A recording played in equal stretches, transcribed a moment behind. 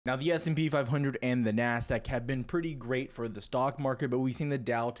Now, the S&P 500 and the Nasdaq have been pretty great for the stock market, but we've seen the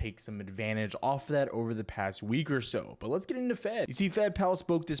Dow take some advantage off of that over the past week or so. But let's get into Fed. You see, Fed Powell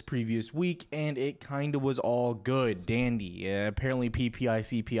spoke this previous week, and it kind of was all good, dandy. Apparently,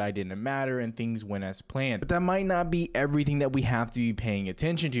 PPI, CPI didn't matter, and things went as planned. But that might not be everything that we have to be paying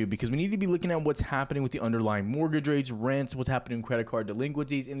attention to, because we need to be looking at what's happening with the underlying mortgage rates, rents, what's happening in credit card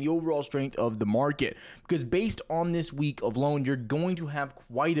delinquencies, and the overall strength of the market. Because based on this week of loan, you're going to have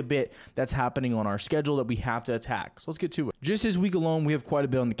quite a bit that's happening on our schedule that we have to attack. So let's get to it. Just this week alone, we have quite a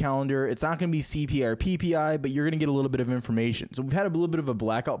bit on the calendar. It's not going to be CPI or PPI, but you're going to get a little bit of information. So we've had a little bit of a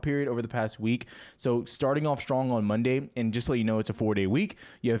blackout period over the past week. So starting off strong on Monday, and just to let you know, it's a 4-day week.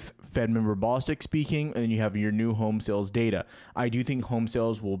 You have Fed member Bostic speaking, and then you have your new home sales data. I do think home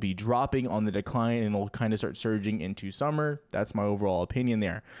sales will be dropping on the decline, and they'll kind of start surging into summer. That's my overall opinion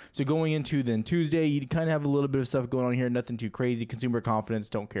there. So going into then Tuesday, you kind of have a little bit of stuff going on here. Nothing too crazy. Consumer confidence,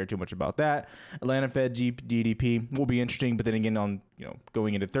 don't care too much about that. Atlanta Fed GDP will be interesting, but then again, on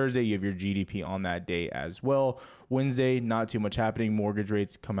going into Thursday, you have your GDP on that day as well. Wednesday, not too much happening. Mortgage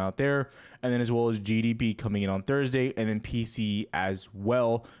rates come out there, and then as well as GDP coming in on Thursday, and then PCE as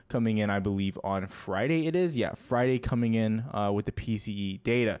well coming in, I believe on Friday it is. Yeah, Friday coming in with the PCE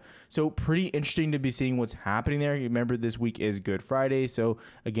data. So pretty interesting to be seeing what's happening there. Remember, this week is Good Friday, so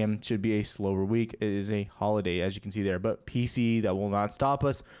again, should be a slower week. It is a holiday, as you can see there, but PCE, that will not stop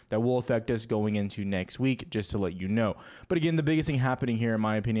us. That will affect us going into next week, just to let you know. But again, the biggest thing happening here, in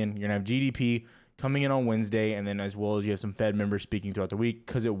my opinion, you're gonna have GDP coming in on Wednesday, and then as well as you have some Fed members speaking throughout the week,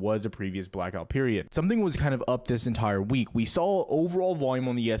 because it was a previous blackout period. Something was kind of up this entire week. We saw overall volume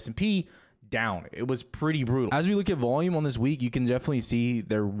on the S&P down. It was pretty brutal. As we look at volume on this week, you can definitely see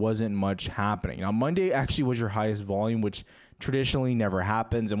there wasn't much happening. Now, Monday actually was your highest volume, which traditionally never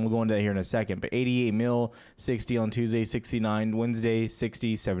happens, and we'll go into that here in a second. But 88 mil, 60 on Tuesday, 69 Wednesday,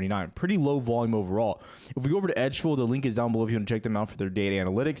 60, 79. Pretty low volume overall. If we go over to Edgefield, the link is down below if you want to check them out for their data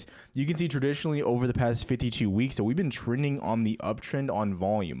analytics. You can see traditionally over the past 52 weeks that we've been trending on the uptrend on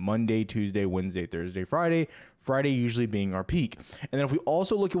volume. Monday, Tuesday, Wednesday, Thursday, Friday. Friday usually being our peak. And then if we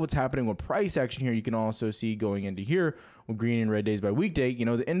also look at what's happening with price action here, you can also see going into here with green and red days by weekday,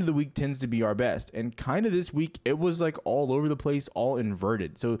 the end of the week tends to be our best. And kind of this week, it was like all over the place, all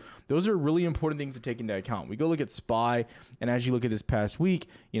inverted. So those are really important things to take into account. We go look at SPY, and as you look at this past week,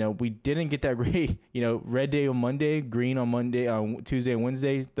 we didn't get that great, red day on Monday, green on Monday, on Tuesday and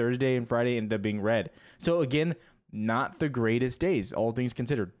Wednesday, Thursday and Friday ended up being red. So again, not the greatest days, all things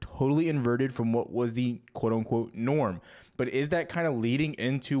considered. Totally inverted from what was the quote-unquote norm. But is that kind of leading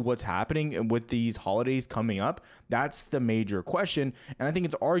into what's happening with these holidays coming up? That's the major question. And I think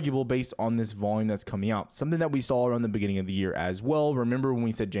it's arguable based on this volume that's coming out. Something that we saw around the beginning of the year as well. Remember when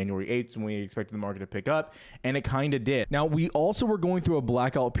we said January 8th when we expected the market to pick up? And it kind of did. Now, we also were going through a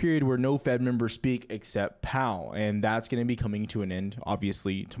blackout period where no Fed members speak except Powell. And that's going to be coming to an end,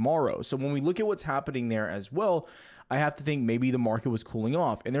 obviously, tomorrow. So when we look at what's happening there as well, I have to think maybe the market was cooling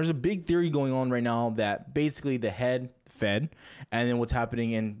off. And there's a big theory going on right now that basically the Fed, and then what's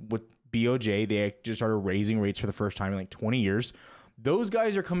happening with BOJ, they just started raising rates for the first time in like 20 years. Those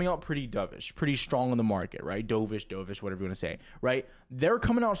guys are coming out pretty dovish, pretty strong on the market, right? Dovish, whatever you want to say, right? They're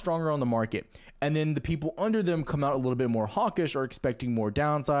coming out stronger on the market. And then the people under them come out a little bit more hawkish, or expecting more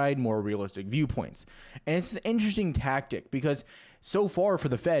downside, more realistic viewpoints. And it's an interesting tactic because so far for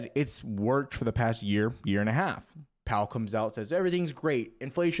the Fed, it's worked for the past year and a half. Powell comes out, says everything's great,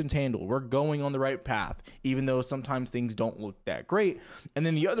 inflation's handled, we're going on the right path, even though sometimes things don't look that great. And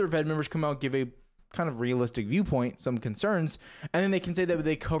then the other Fed members come out, give a kind of realistic viewpoint, some concerns, and then they can say that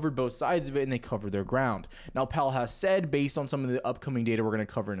they covered both sides of it and they covered their ground. Now, Powell has said, based on some of the upcoming data we're going to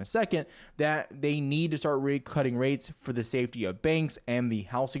cover in a second, that they need to start cutting rates for the safety of banks and the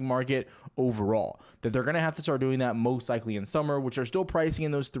housing market overall. That they're going to have to start doing that most likely in summer, which are still pricing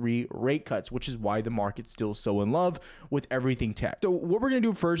in those 3 rate cuts, which is why the market's still so in love with everything tech. So what we're going to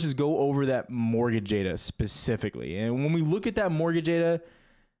do first is go over that mortgage data specifically. And when we look at that mortgage data,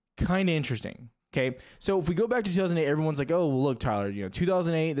 kind of interesting. Okay, so if we go back to 2008, everyone's like, oh, well, look, Tyler,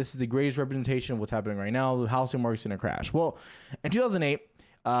 2008, this is the greatest representation of what's happening right now. The housing market's going to crash. Well, in 2008,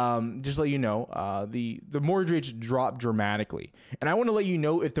 just to let you know, the mortgage rates dropped dramatically. And I want to let you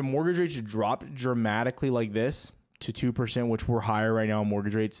know, if the mortgage rates dropped dramatically like this to 2%, which we're higher right now on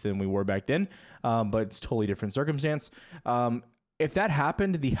mortgage rates than we were back then, but it's totally different circumstance. If that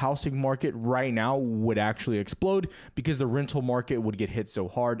happened, the housing market right now would actually explode because the rental market would get hit so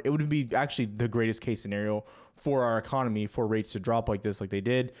hard. It would be actually the greatest case scenario for our economy for rates to drop like this, like they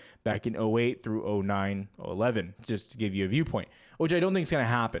did back in 08 through 09, 11, just to give you a viewpoint, which I don't think is going to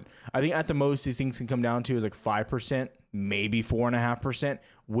happen. I think at the most these things can come down to is like 5% maybe 4.5%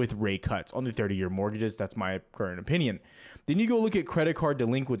 with rate cuts on the 30-year mortgages. That's my current opinion. Then you go look at credit card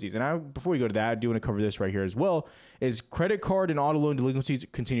delinquencies. And before we go to that, I do want to cover this right here as well, is credit card and auto loan delinquencies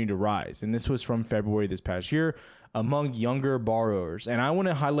continue to rise. And this was from February this past year among younger borrowers. And I want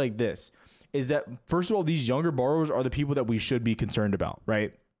to highlight this, is that first of all, these younger borrowers are the people that we should be concerned about,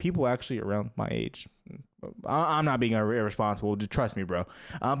 right? People actually around my age. I'm not being irresponsible. Just trust me, bro.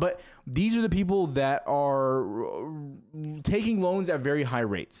 But these are the people that are taking loans at very high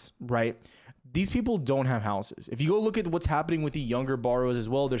rates, right? These people don't have houses. If you go look at what's happening with the younger borrowers as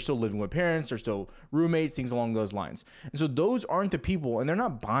well, they're still living with parents, they're still roommates, things along those lines. And so those aren't the people, and they're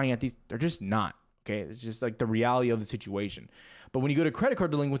not buying at these, they're just not. Okay, it's just like the reality of the situation. But when you go to credit card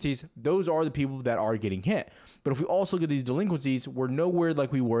delinquencies, those are the people that are getting hit. But if we also look at these delinquencies, we're nowhere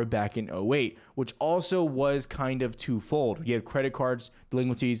like we were back in 08, which also was kind of twofold. You have credit cards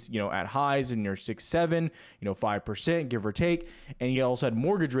delinquencies, at highs and near 6-7, 5%, give or take. And you also had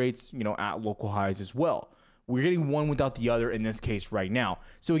mortgage rates, at local highs as well. We're getting one without the other in this case right now.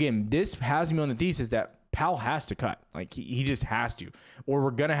 So again, this has me on the thesis that Powell has to cut. Like he just has to, or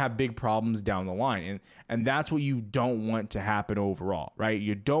we're going to have big problems down the line. And that's what you don't want to happen overall, right?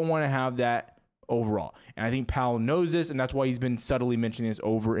 You don't want to have that overall. And I think Powell knows this, and that's why he's been subtly mentioning this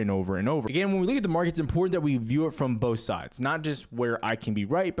over and over and over. Again, when we look at the market, it's important that we view it from both sides, not just where I can be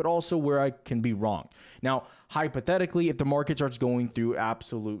right, but also where I can be wrong. Now, hypothetically, if the market starts going through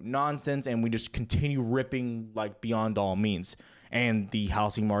absolute nonsense and we just continue ripping like beyond all means, and the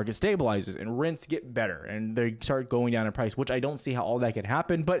housing market stabilizes and rents get better and they start going down in price, which I don't see how all that could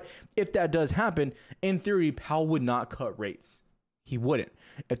happen. But if that does happen, in theory, Powell would not cut rates. He wouldn't.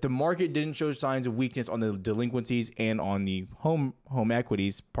 If the market didn't show signs of weakness on the delinquencies and on the home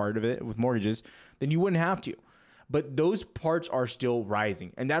equities part of it with mortgages, then you wouldn't have to. But those parts are still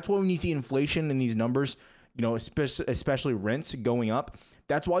rising. And that's why when you see inflation in these numbers, especially rents going up,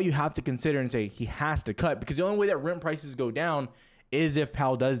 that's why you have to consider and say he has to cut, because the only way that rent prices go down is if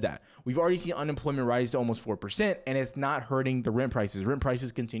Powell does that. We've already seen unemployment rise to almost 4%, and it's not hurting the rent prices. Rent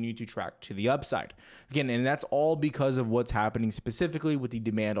prices continue to track to the upside. Again, and that's all because of what's happening specifically with the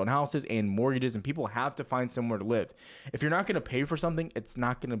demand on houses and mortgages, and people have to find somewhere to live. If you're not going to pay for something, it's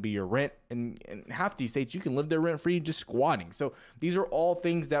not going to be your rent. And in half these states, you can live there rent-free just squatting. So these are all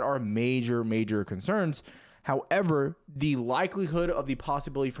things that are major, major concerns. However, the likelihood of the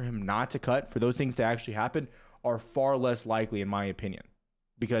possibility for him not to cut, for those things to actually happen, are far less likely in my opinion,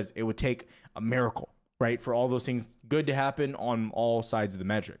 because it would take a miracle, right, for all those things good to happen on all sides of the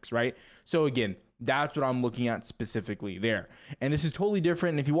metrics, right? So again, that's what I'm looking at specifically there. And this is totally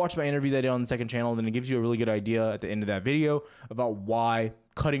different. And if you watch my interview that I did on the second channel, then it gives you a really good idea at the end of that video about why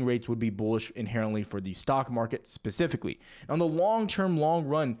cutting rates would be bullish inherently for the stock market specifically. On the long-term, long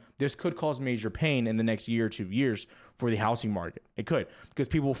run, this could cause major pain in the next year or 2 years for the housing market. It could, because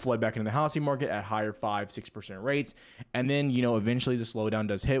people flood back into the housing market at higher 5-6% rates. And then, eventually the slowdown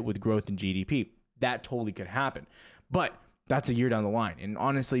does hit with growth in GDP. That totally could happen. But that's a year down the line. And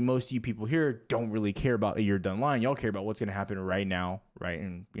honestly, most of you people here don't really care about a year down the line. Y'all care about what's going to happen right now, right?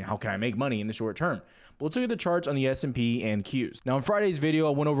 And how can I make money in the short term? But let's look at the charts on the S&P and Qs. Now, in Friday's video, I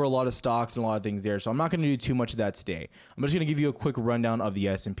went over a lot of stocks and a lot of things there, so I'm not going to do too much of that today. I'm just going to give you a quick rundown of the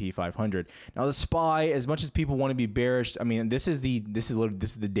S&P 500. Now, the SPY, as much as people want to be bearish, I mean, this is the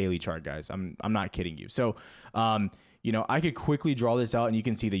daily chart, guys. I'm not kidding you. So, I could quickly draw this out and you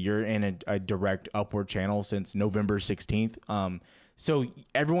can see that you're in a direct upward channel since November 16th. So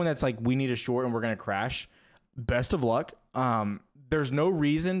everyone that's like, we need a short and we're going to crash, best of luck. There's no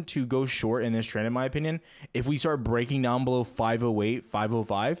reason to go short in this trend, in my opinion. If we start breaking down below 508,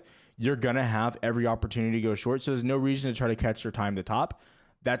 505, you're going to have every opportunity to go short. So there's no reason to try to catch your time at the top.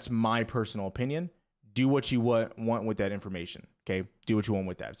 That's my personal opinion. Do what you want with that information. Okay. Do what you want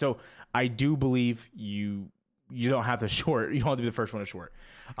with that. So I do believe you don't have to short. You don't have to be the first one to short.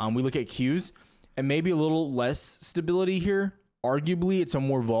 We look at Qs and maybe a little less stability here. Arguably, it's a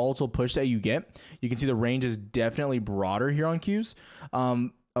more volatile push that you get. You can see the range is definitely broader here on Qs.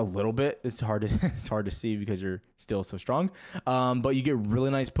 A little bit. It's hard to see because you're still so strong. But you get really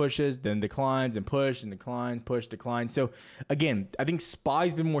nice pushes, then declines and push and decline, push, decline. So again, I think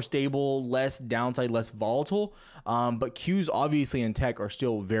SPY's been more stable, less downside, less volatile. But Qs obviously in tech are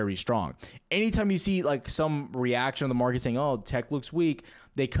still very strong. Anytime you see like some reaction on the market saying, oh, tech looks weak,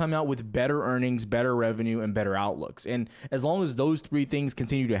 they come out with better earnings, better revenue, and better outlooks. And as long as those three things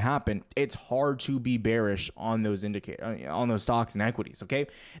continue to happen, it's hard to be bearish on those stocks and equities. Okay.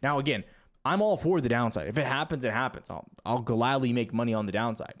 Now, again, I'm all for the downside. If it happens, it happens. I'll gladly make money on the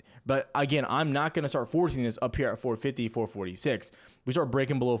downside. But again, I'm not going to start forcing this up here at 450, 446. We start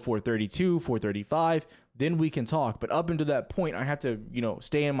breaking below 432, 435, then we can talk. But up until that point, I have to,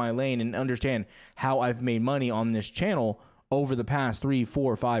 stay in my lane and understand how I've made money on this channel over the past 3,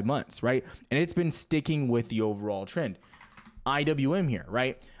 4, 5 months, right? And it's been sticking with the overall trend. IWM here,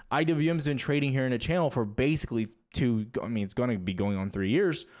 right? IWM's been trading here in a channel for basically it's going to be going on 3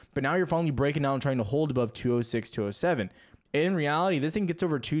 years, but now you're finally breaking down and trying to hold above 206, 207. In reality, this thing gets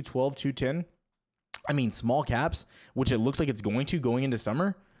over 212, 210. Small caps, which it looks like it's going into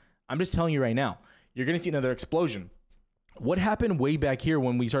summer. I'm just telling you right now, you're going to see another explosion. What happened way back here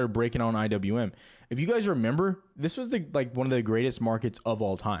when we started breaking on IWM? If you guys remember, this was one of the greatest markets of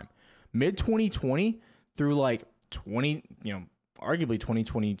all time. Mid 2020 through arguably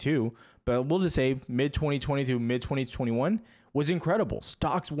 2022, but we'll just say mid 2020 to mid 2021 was incredible.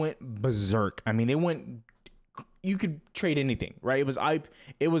 Stocks went berserk. They went, you could trade anything, right?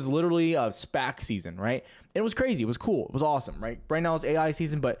 It was literally a SPAC season, right? It was crazy. It was cool. It was awesome, right? Right now it's AI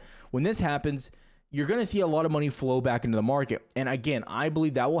season, but when this happens, you're going to see a lot of money flow back into the market. And again, I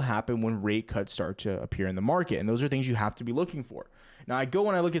believe that will happen when rate cuts start to appear in the market. And those are things you have to be looking for. Now, I go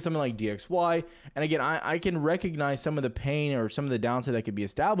and I look at something like DXY, and again, I can recognize some of the pain or some of the downside that could be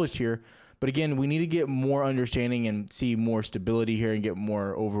established here. But again, we need to get more understanding and see more stability here and get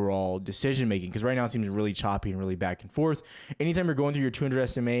more overall decision making, because right now it seems really choppy and really back and forth. Anytime you're going through your 200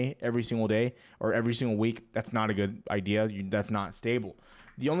 SMA every single day or every single week, that's not a good idea. That's not stable.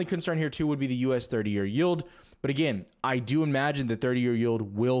 The only concern here too would be the US 30-year yield. But again, I do imagine the 30-year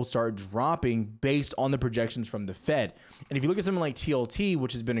yield will start dropping based on the projections from the Fed. And if you look at something like TLT,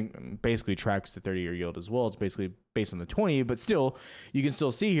 which has been basically tracks the 30-year yield as well, it's basically based on the 20, but still, you can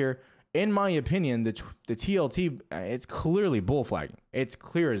still see here, in my opinion, the TLT, it's clearly bull flagging. It's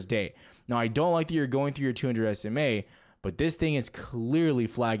clear as day. Now, I don't like that you're going through your 200 SMA, but this thing is clearly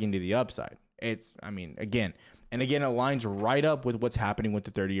flagging to the upside. Again, it lines right up with what's happening with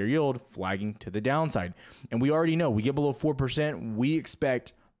the 30-year yield flagging to the downside. And we already know we get below 4%, we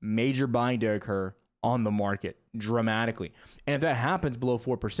expect major buying to occur on the market dramatically. And if that happens below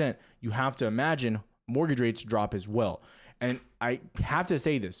 4%, you have to imagine mortgage rates drop as well. And I have to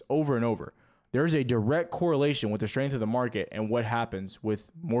say this over and over. There's a direct correlation with the strength of the market and what happens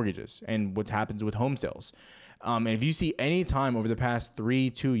with mortgages and what happens with home sales. And if you see any time over the past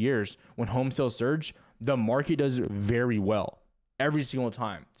 2 years when home sales surge, the market does very well every single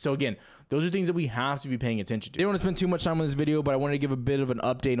time. So again, those are things that we have to be paying attention to. I don't want to spend too much time on this video, but I wanted to give a bit of an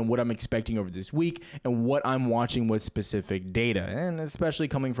update on what I'm expecting over this week and what I'm watching with specific data, and especially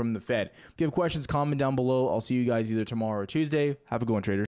coming from the Fed. If you have questions, comment down below. I'll see you guys either tomorrow or Tuesday. Have a good one, traders.